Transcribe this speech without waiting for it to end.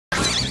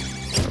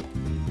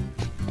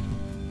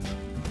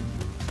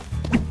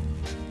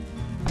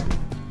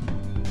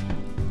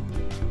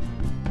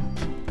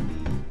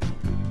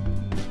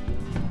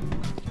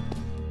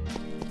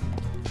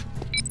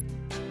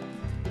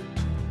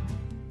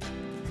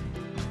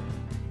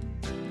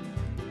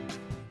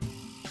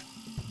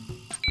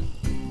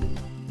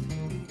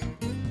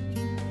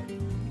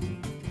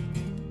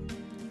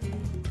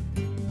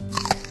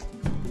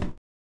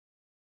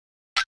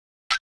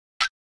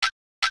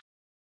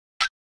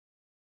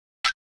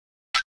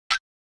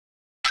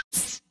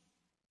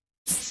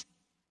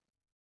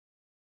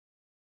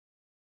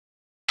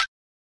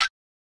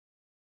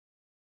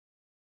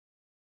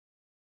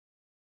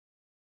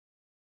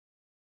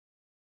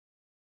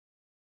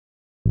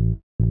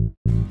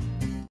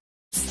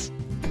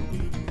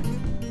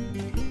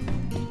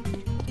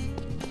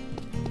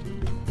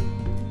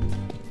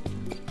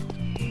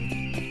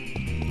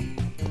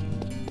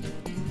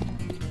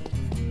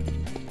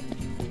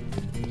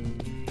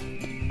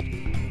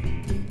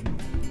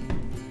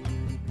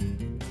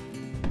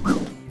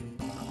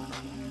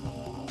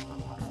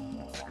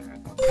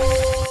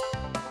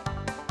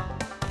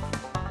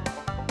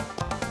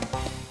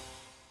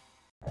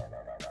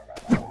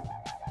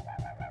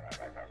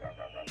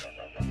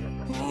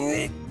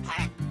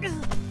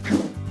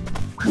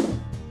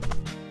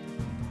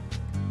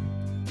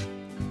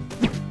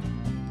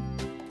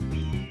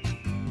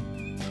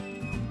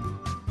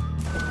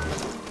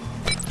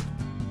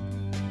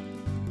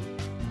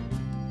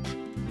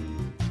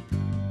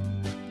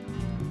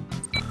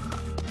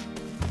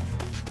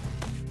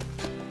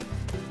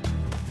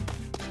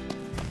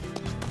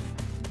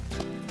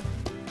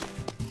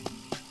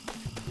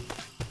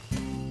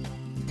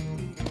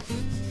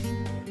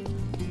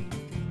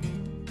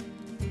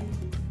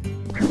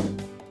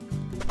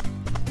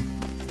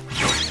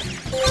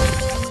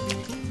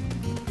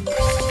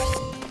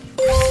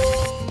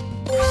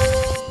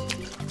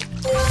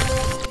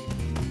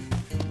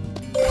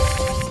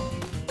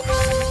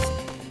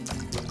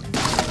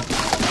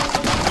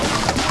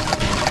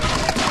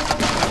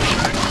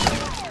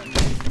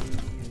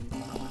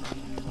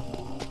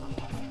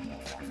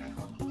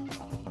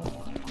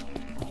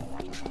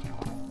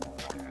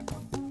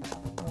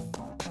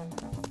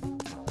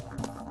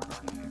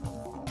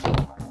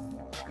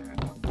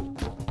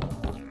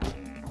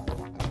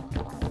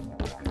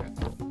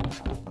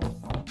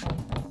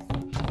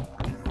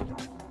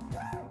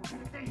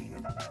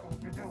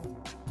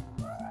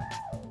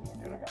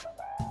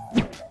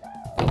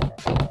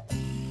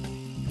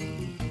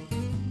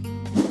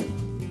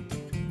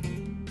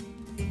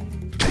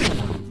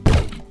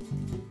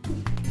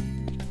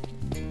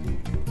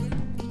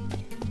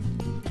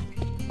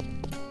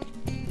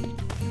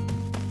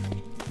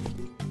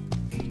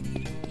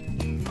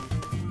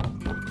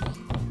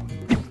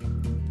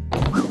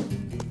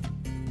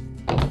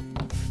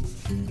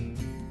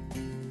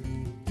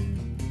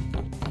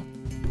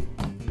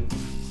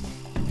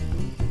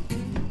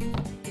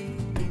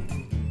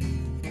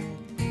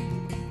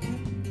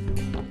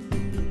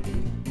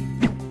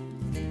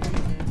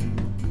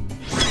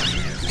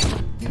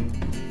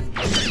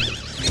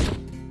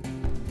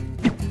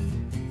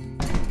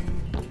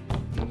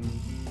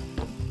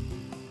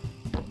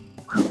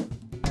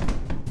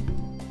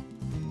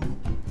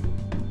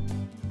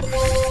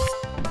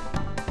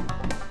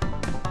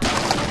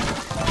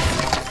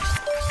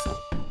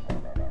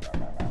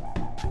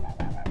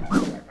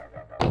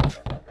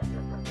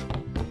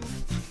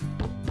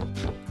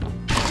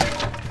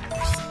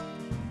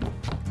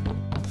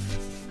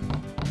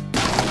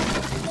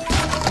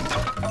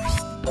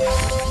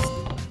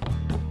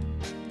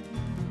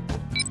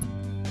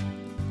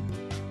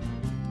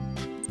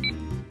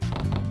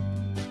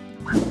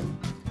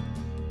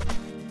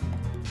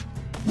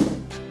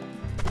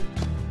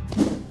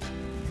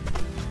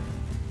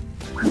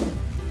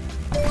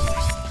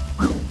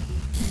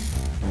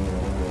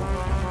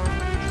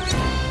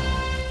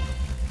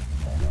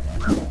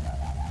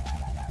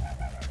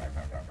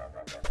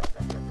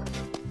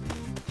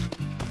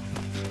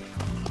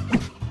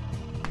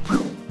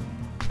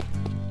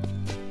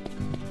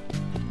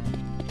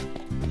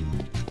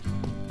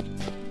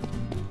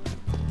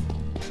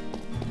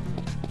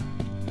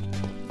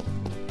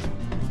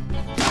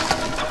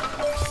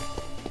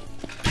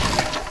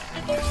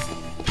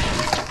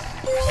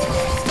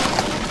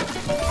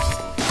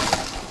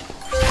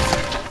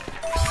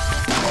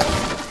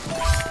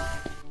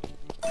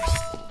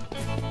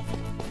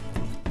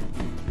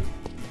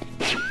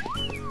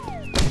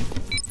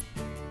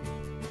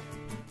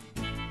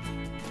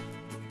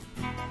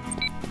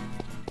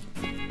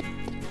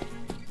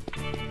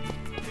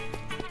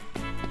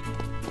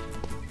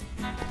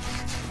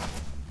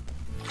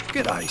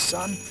G'day,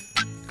 son.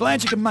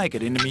 Glad you can make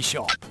it into me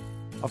shop.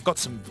 I've got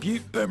some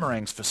beaut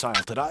boomerangs for sale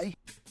today.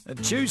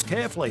 Choose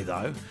carefully,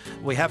 though.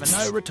 We have a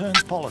no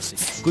returns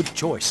policy. Good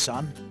choice,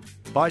 son.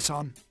 Bye,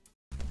 son.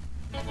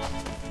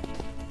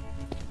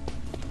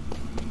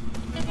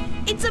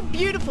 It's a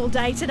beautiful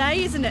day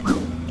today, isn't it?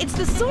 It's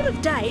the sort of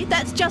day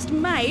that's just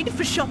made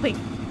for shopping.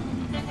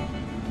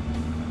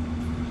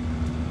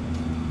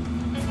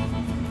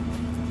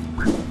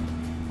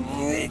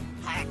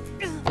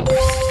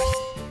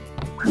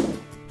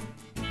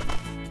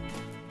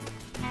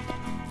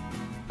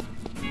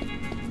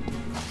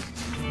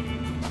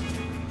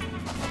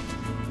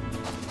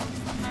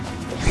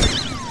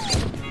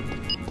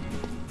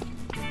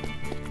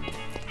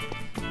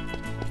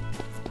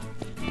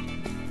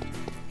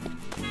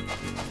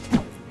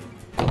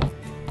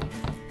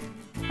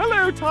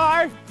 Hello,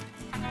 Ty.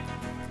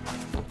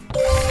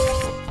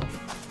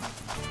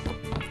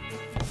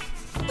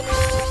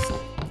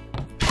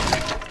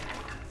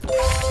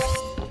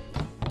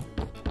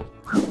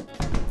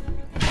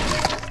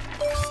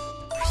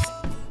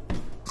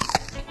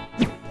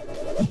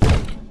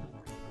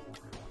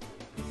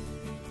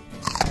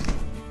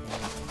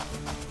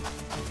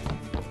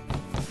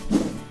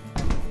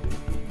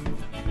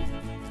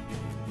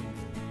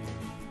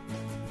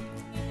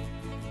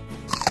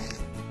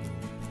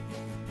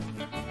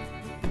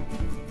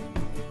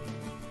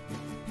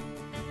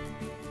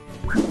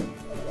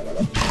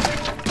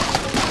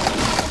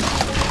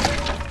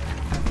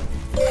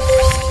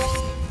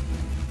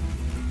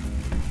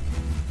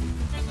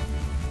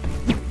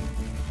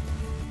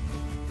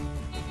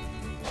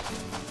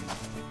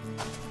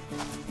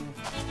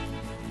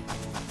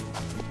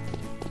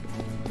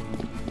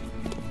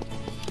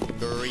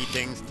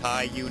 Greetings,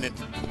 TIE unit.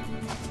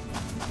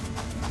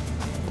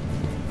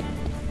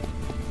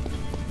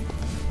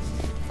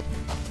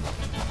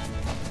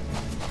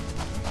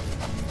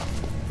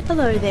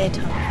 Hello there,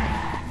 Tom.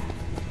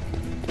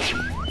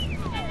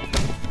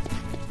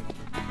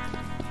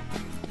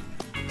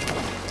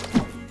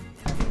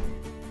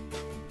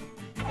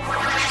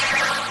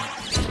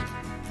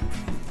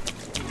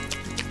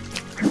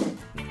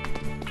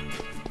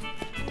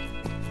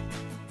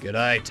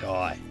 G'day,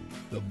 Ty.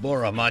 The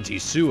Boramaji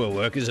sewer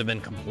workers have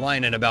been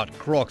complaining about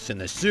crocs in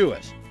the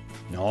sewers.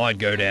 Now, I'd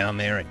go down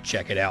there and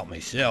check it out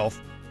myself,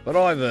 but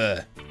I've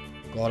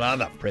got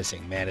other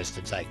pressing matters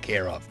to take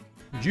care of.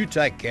 Would you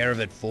take care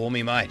of it for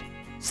me, mate?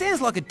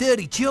 Sounds like a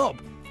dirty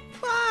job.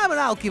 But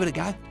I'll give it a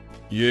go.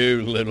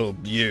 You little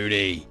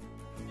beauty.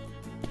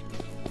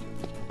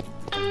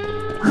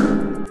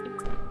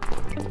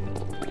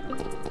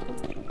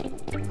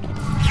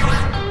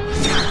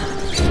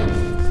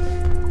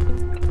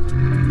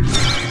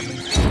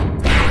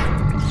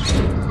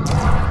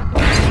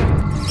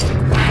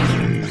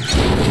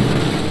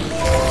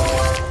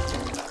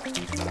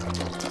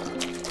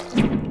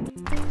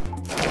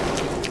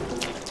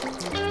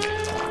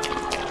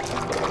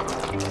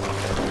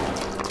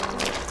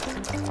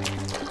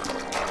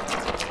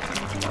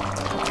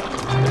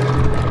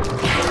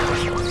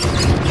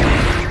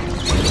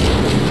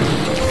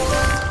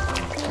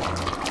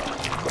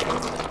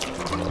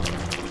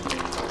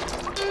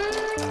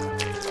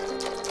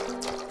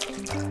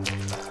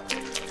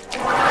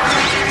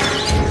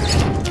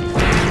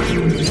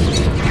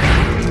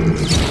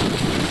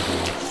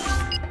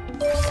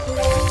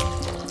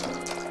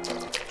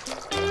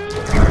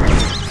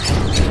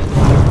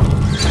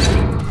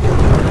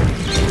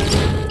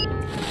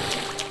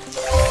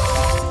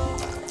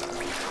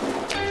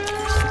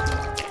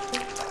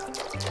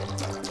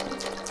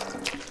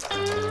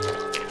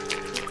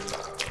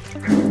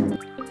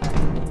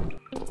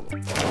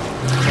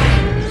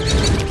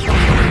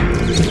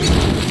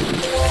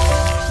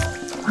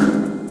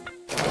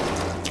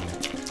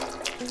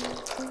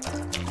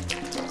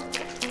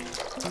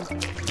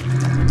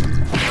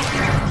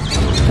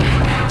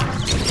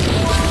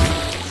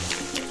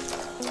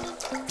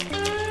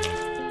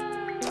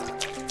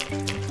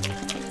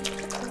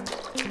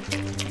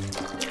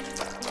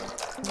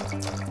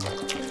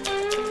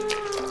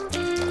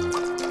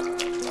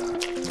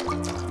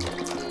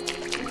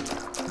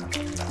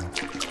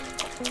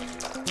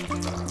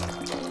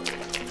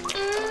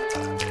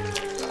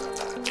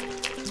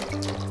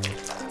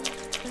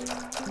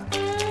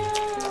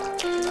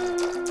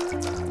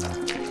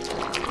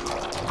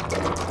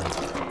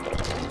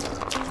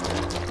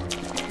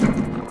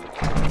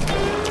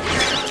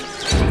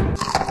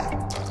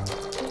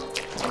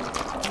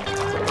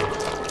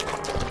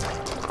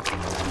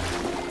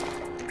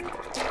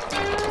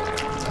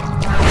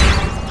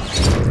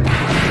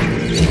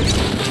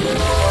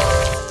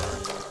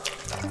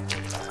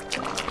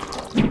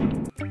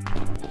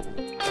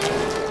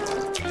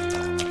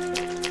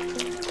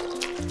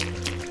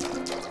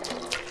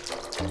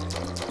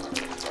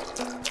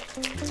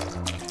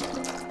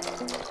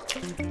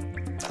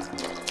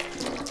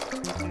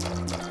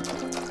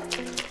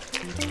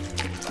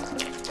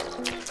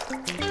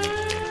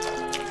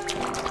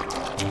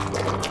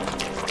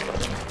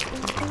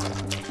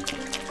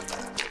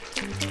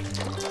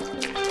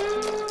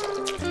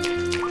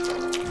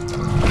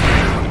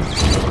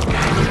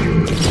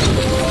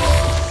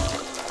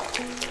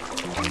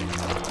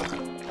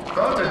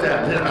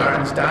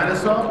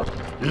 Dinosaur?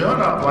 You're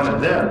not one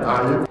of them,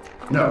 are you?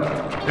 No,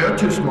 you're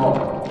too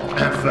small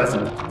and fuzzy.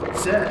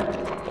 Say,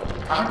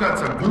 I've got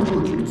some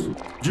boo-boo juice.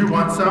 Do you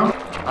want some?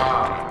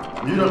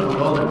 You don't look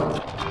old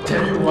enough.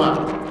 Tell you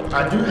what,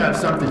 I do have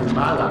something in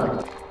my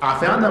life. I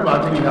found them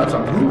while digging out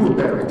some boo-boo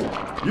berries.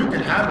 You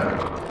can have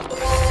it.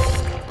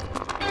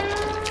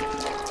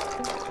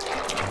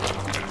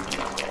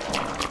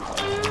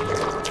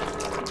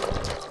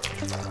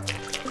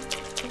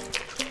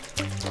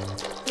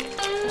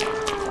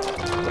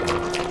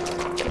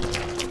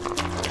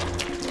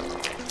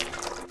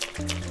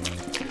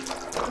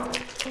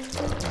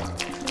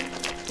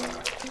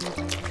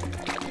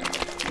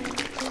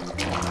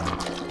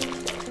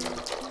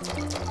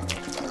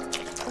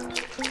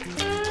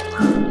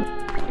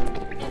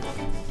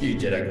 You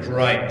did a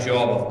great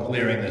job of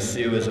clearing the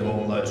sewers of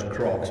all those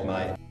crocs,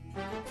 mate.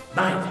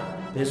 Mate,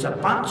 there's a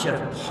bunch of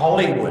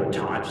Hollywood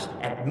types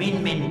at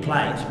Min Min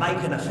Plains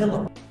making a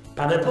film.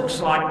 But it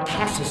looks like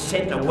Cass has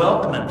sent a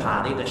welcoming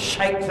party to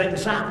shake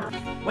things up.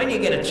 When you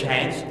get a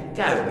chance,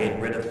 go get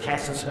rid of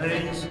Cass's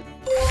hoons.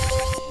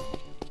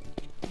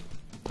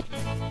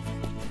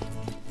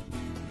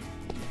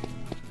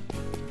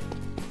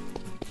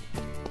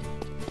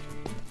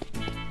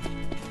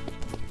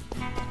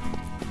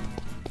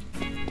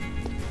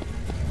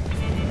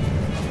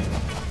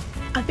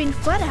 I've been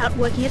flat out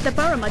working at the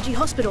Boramaji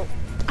Hospital.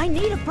 I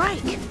need a break.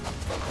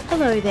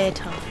 Hello there,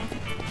 Ty.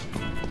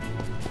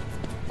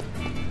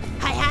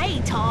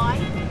 Hey, Ty.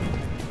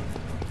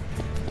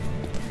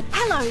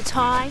 Hello,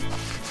 Ty.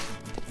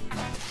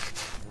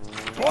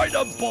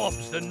 Trader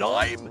Bob's the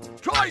name,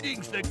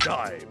 trading's the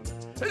game.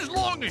 As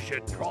long as you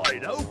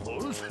trade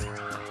opals.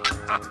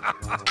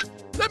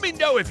 Let me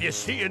know if you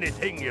see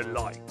anything you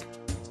like.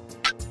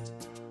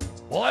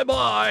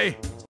 Bye-bye.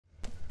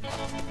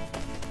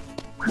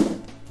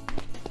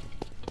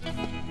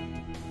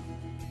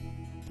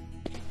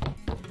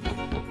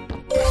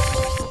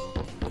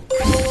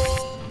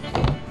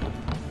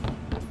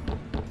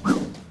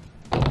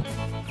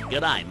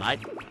 G'day, mate.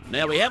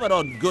 Now, we have it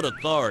on good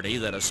authority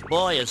that a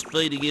spy is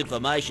feeding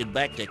information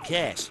back to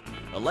Cass,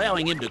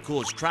 allowing him to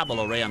cause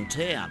trouble around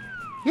town.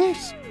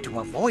 Yes, to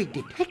avoid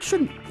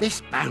detection,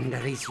 this bounder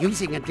is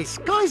using a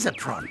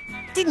disguisatron.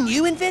 Didn't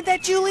you invent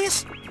that,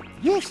 Julius?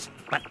 Yes,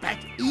 but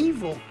that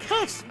evil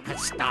Cass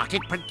has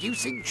started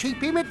producing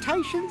cheap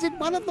imitations in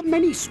one of the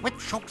many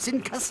sweatshops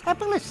in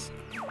Cassapolis.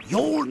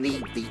 You'll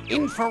need the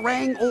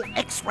infrarang or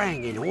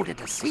X-rang in order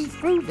to see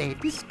through their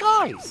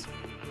disguise.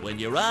 When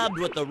you're armed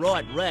with the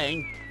right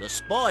rang, the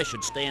spy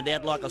should stand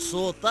out like a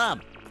sore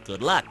thumb.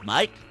 Good luck,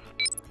 mate.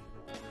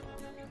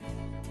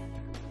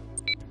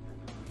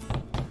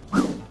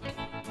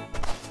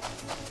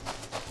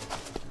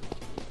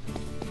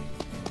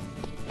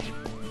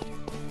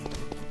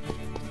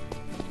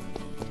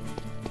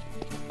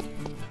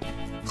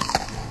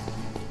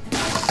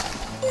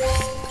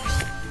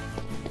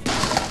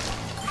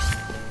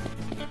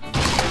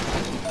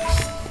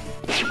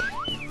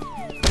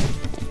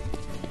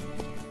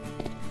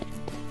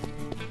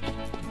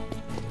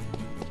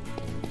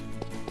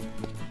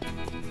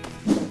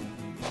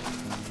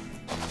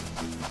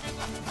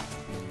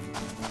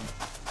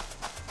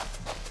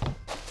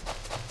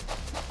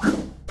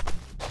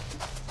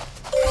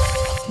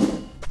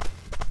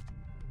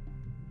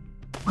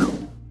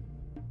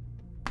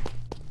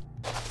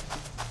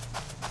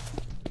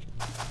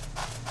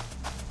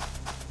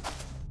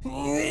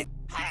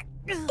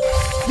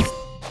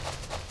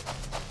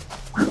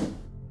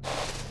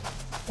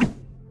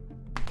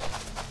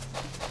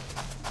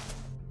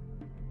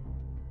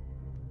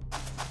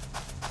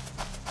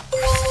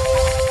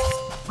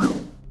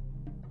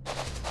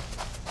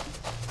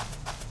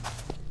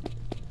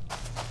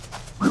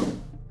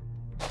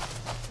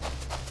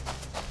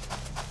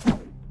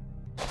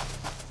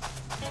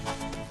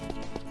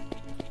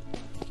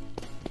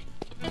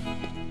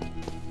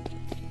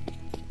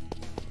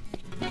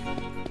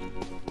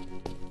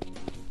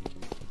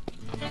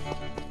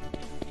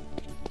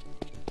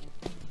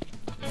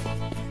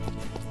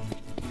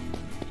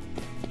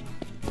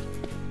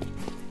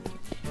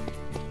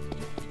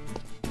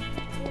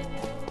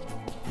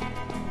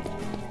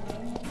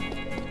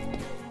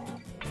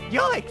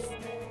 Yikes!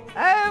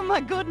 Oh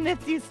my goodness,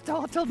 you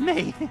startled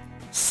me.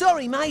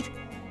 Sorry, mate.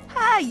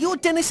 Hey, you're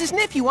Dennis's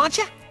nephew, aren't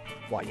you?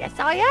 Why, yes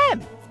I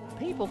am.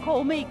 People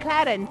call me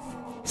Clarence.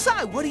 So,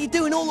 what are you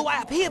doing all the way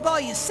up here by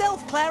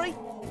yourself, Clary?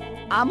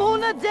 I'm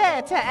on a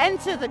dare to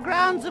enter the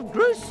grounds of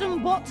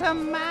Gruesome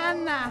Bottom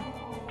Manor.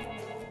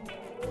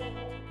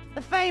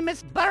 The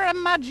famous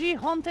Burramudgee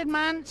haunted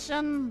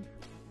mansion.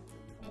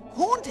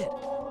 Haunted?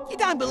 You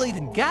don't believe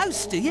in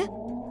ghosts, do you?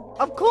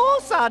 Of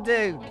course I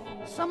do.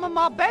 Some of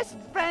my best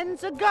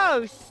friends are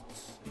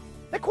ghosts.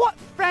 They're quite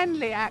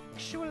friendly,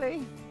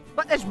 actually.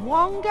 But there's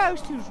one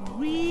ghost who's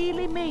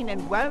really mean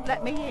and won't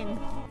let me in.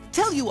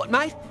 Tell you what,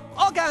 mate.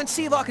 I'll go and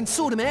see if I can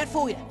sort him out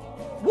for you.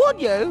 Would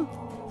you?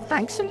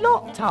 Thanks a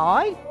lot,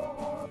 Ty.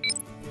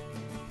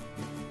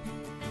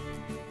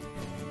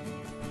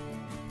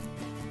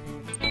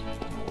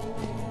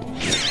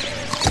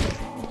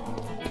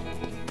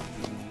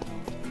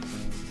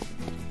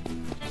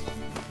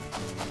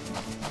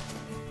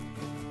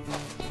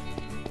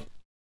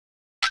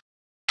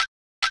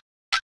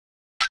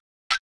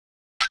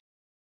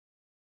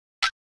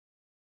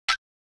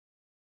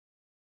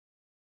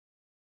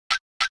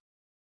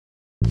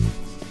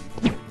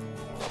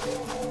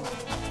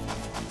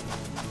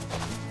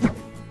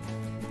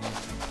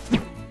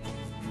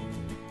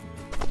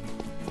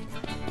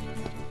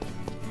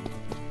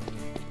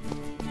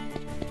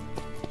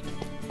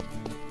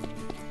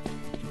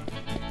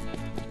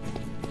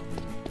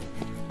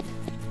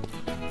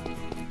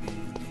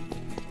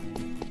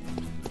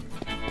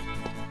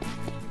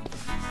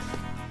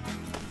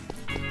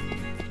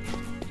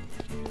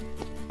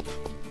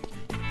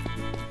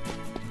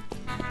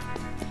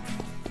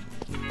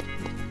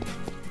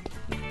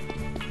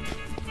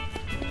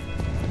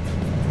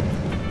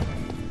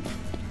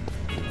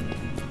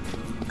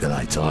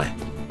 G'day, Ty.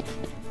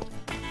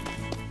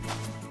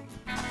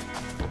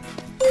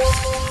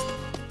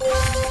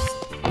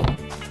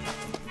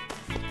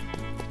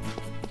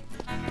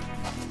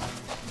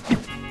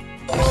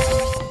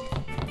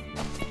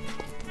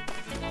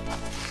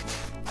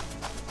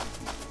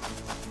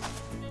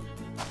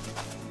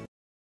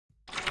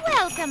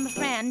 Welcome,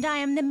 friend. I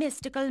am the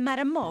mystical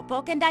Madam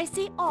Morpok, and I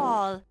see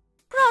all.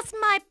 Cross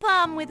my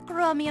palm with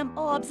chromium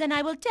orbs, and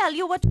I will tell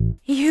you what...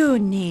 You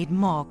need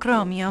more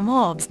chromium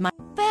orbs, my...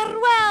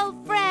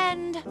 Farewell,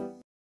 friend!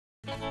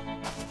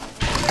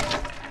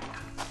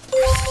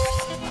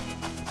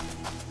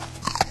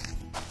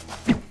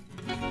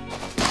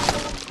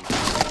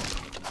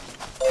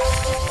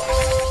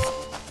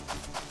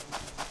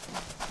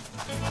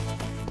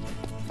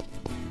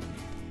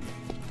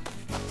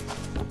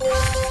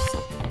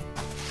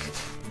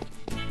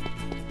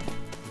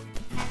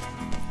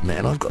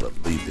 Man, I've got to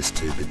leave this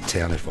two-bit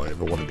town if I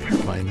ever want to get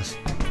famous.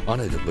 I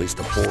need at least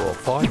a 4 or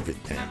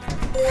 5-bit town.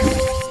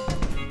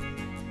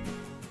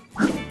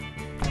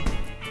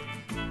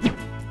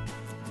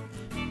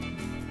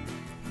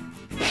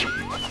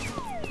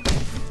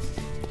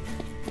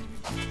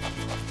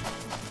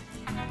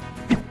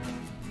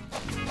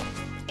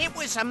 It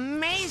was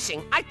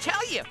amazing, I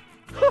tell you.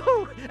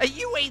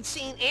 You ain't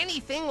seen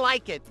anything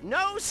like it.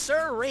 No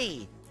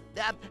siree.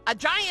 A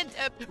giant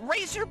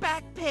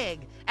razorback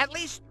pig, at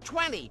least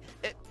 20.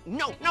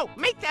 No,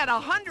 make that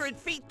 100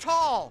 feet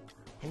tall.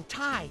 And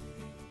Ty,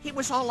 he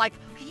was all like,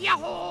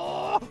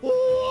 yahoo,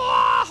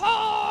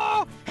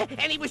 wahoo,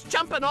 and he was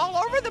jumping all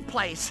over the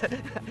place.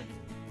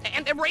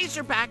 And the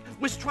razorback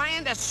was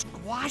trying to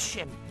squash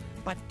him,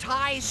 but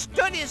Ty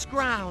stood his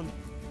ground.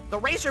 The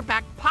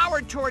razorback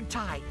powered toward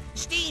Ty,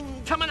 steam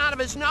coming out of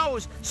his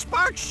nose,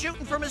 sparks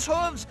shooting from his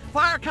hooves,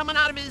 fire coming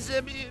out of his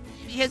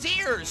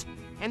ears.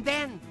 And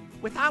then,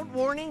 without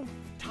warning,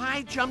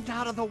 Ty jumped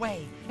out of the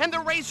way, and the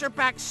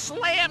razorback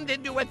slammed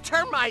into a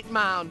termite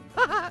mound.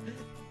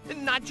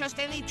 Not just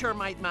any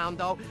termite mound,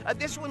 though.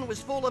 This one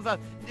was full of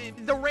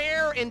the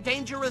rare and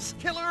dangerous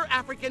killer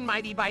African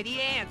mighty bitey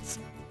ants.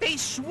 They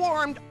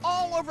swarmed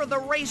all over the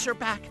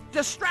razorback,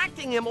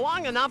 distracting him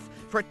long enough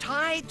for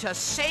Ty to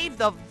save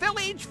the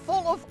village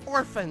full of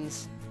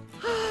orphans.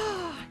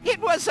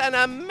 It was an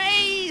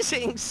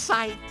amazing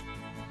sight.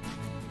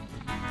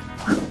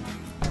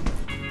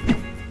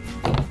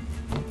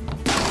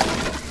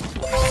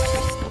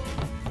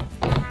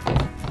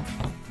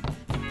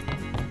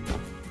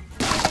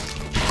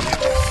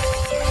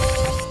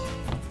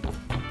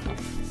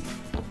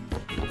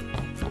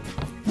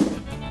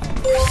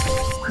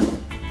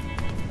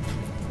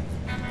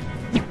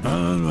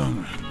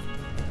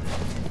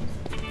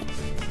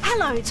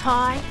 Hello,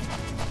 Ty.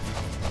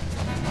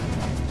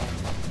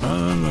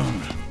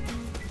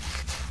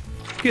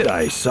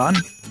 G'day, son.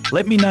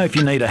 Let me know if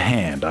you need a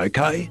hand,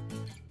 okay?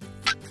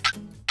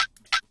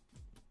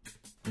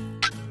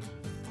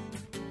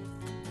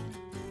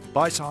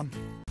 Bye, son.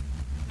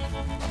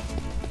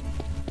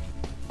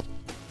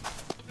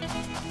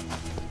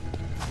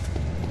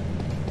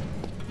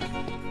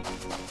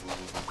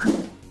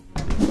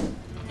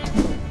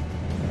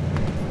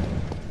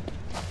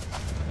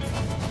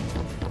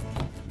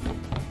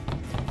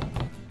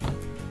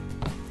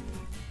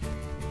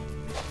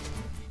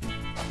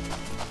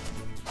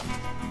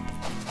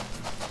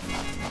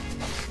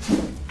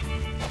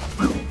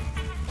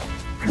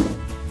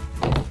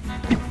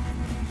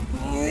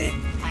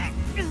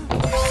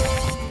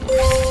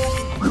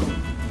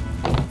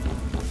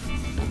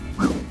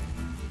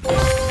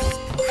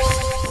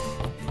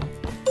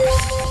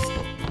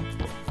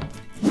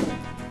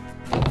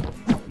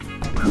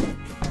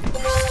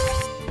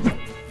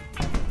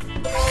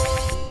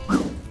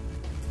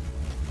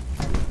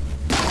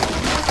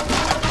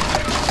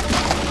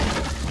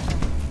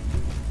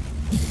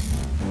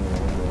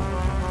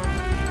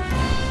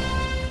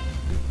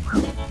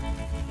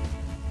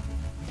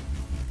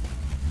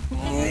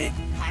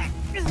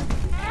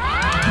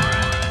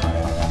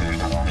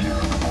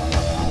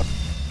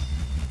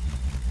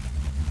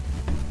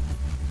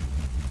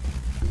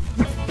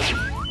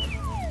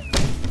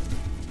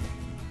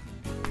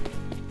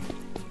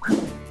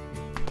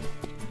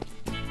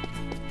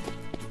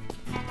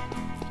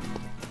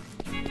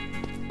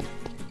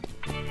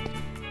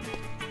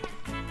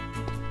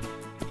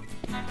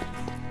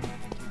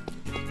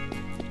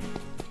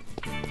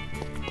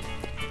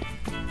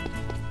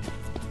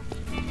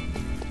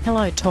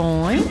 Hello,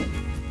 Toy.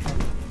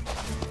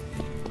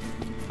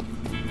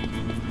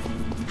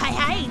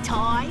 Hey,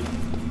 Ty.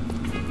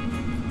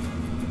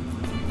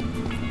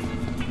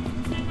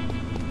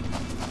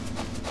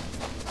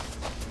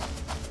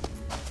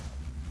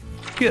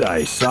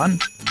 G'day, son.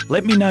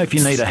 Let me know if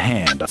you need a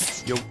hand.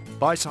 Yo,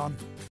 bye, son.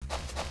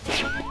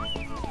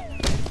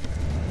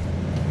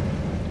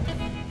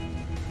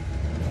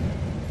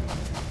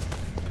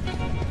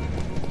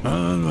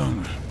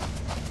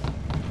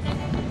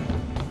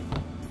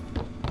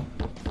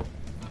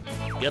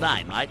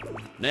 G'day, mate.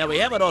 Now, we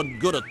have it on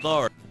good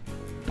authority.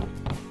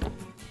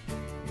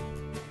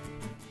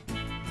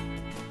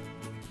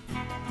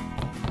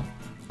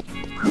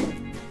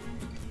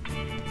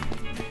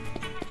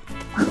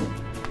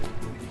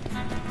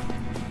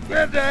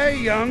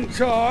 G'day, young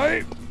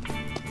Ty.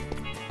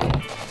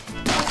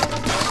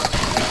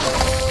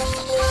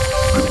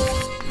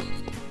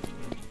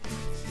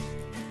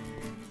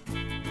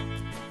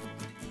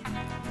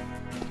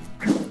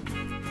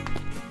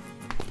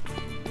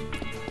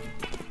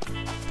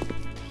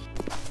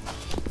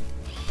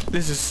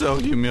 This is so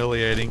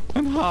humiliating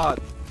and hot,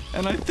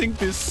 and I think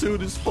this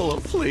suit is full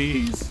of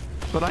fleas.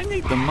 But I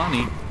need the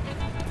money.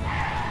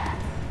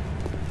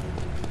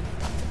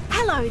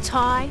 Hello,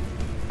 Ty.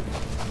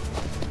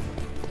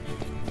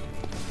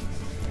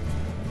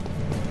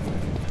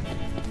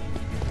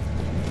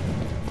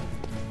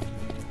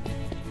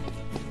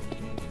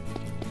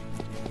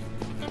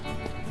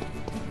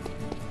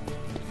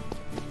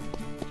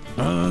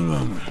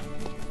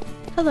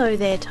 Hello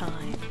there, Ty.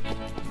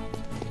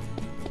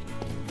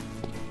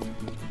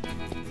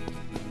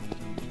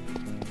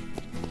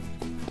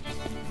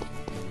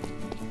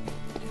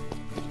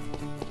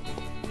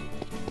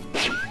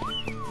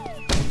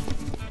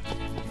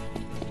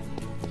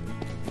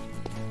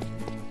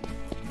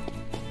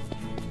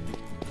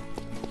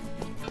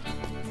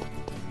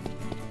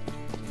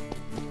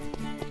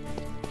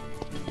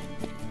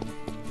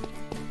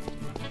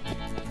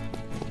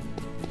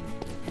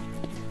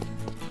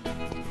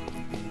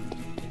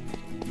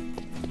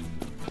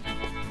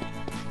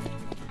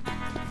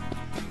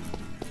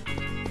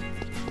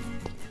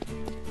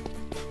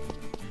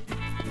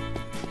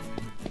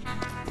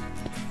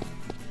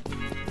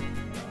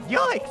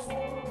 Yikes!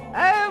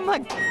 Oh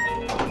my...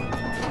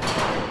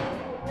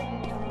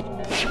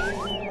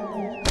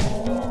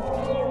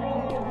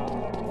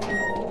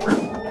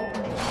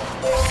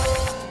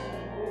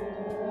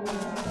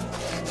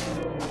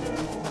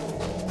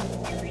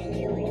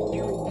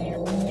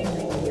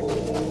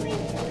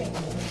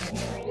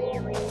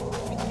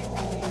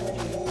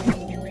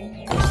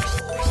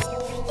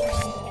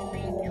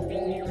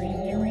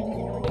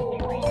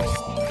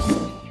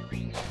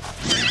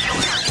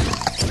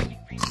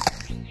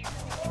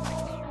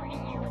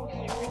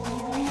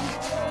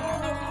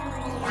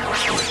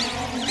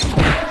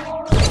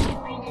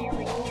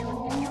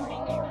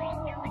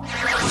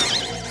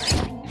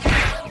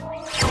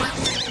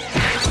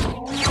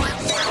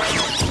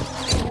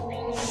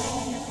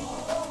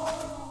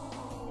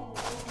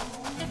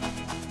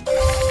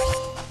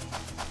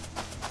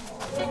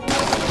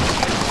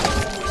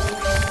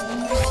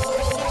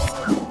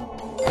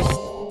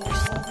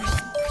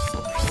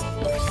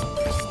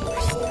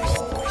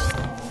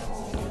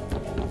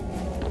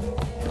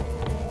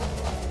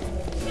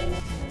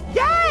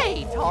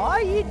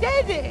 You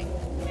did it!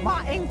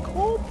 My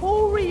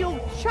incorporeal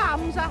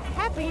chums are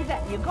happy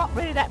that you got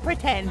rid of that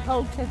pretend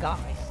poltergeist.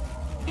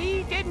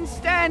 He didn't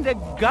stand a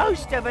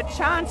ghost of a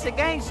chance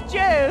against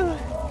you.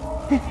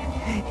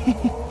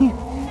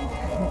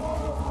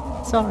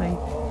 Sorry.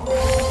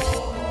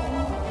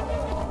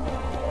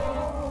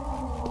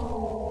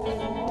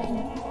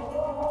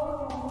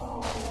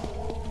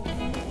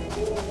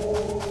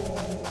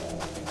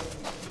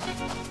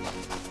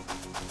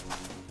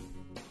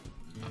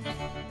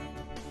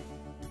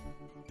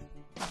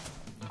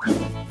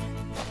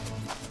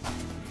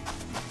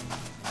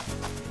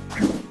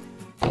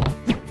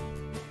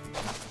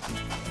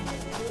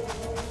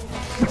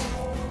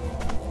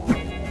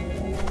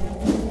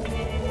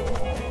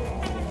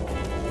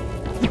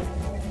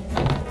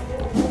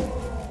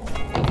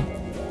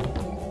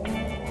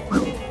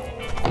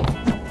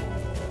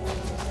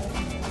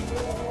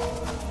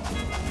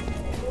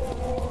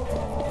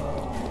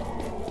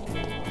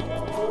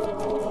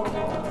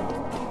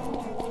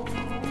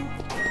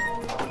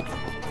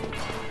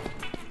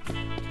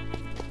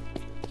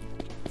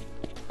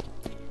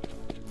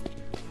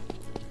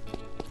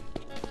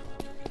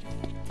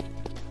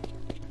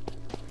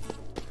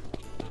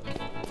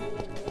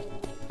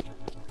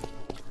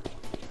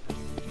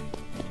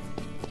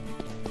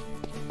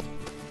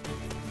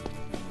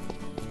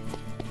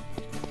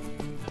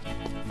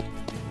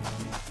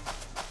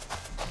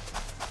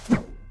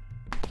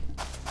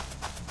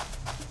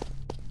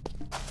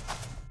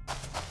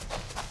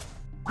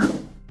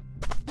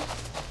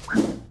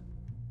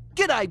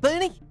 G'day,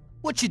 Bernie.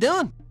 What you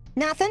doing?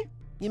 Nothing.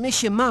 You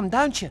miss your mum,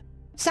 don't you?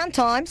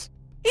 Sometimes.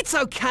 It's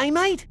okay,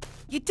 mate.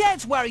 Your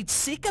dad's worried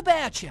sick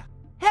about you.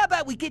 How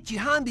about we get you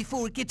home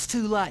before it gets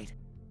too late?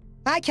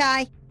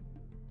 Okay.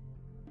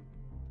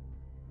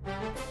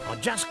 I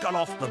just got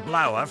off the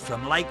blower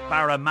from Lake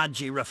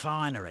Barramudgee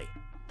Refinery.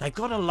 They've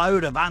got a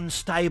load of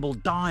unstable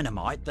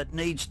dynamite that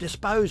needs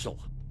disposal.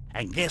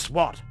 And guess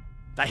what?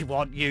 They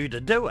want you to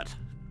do it.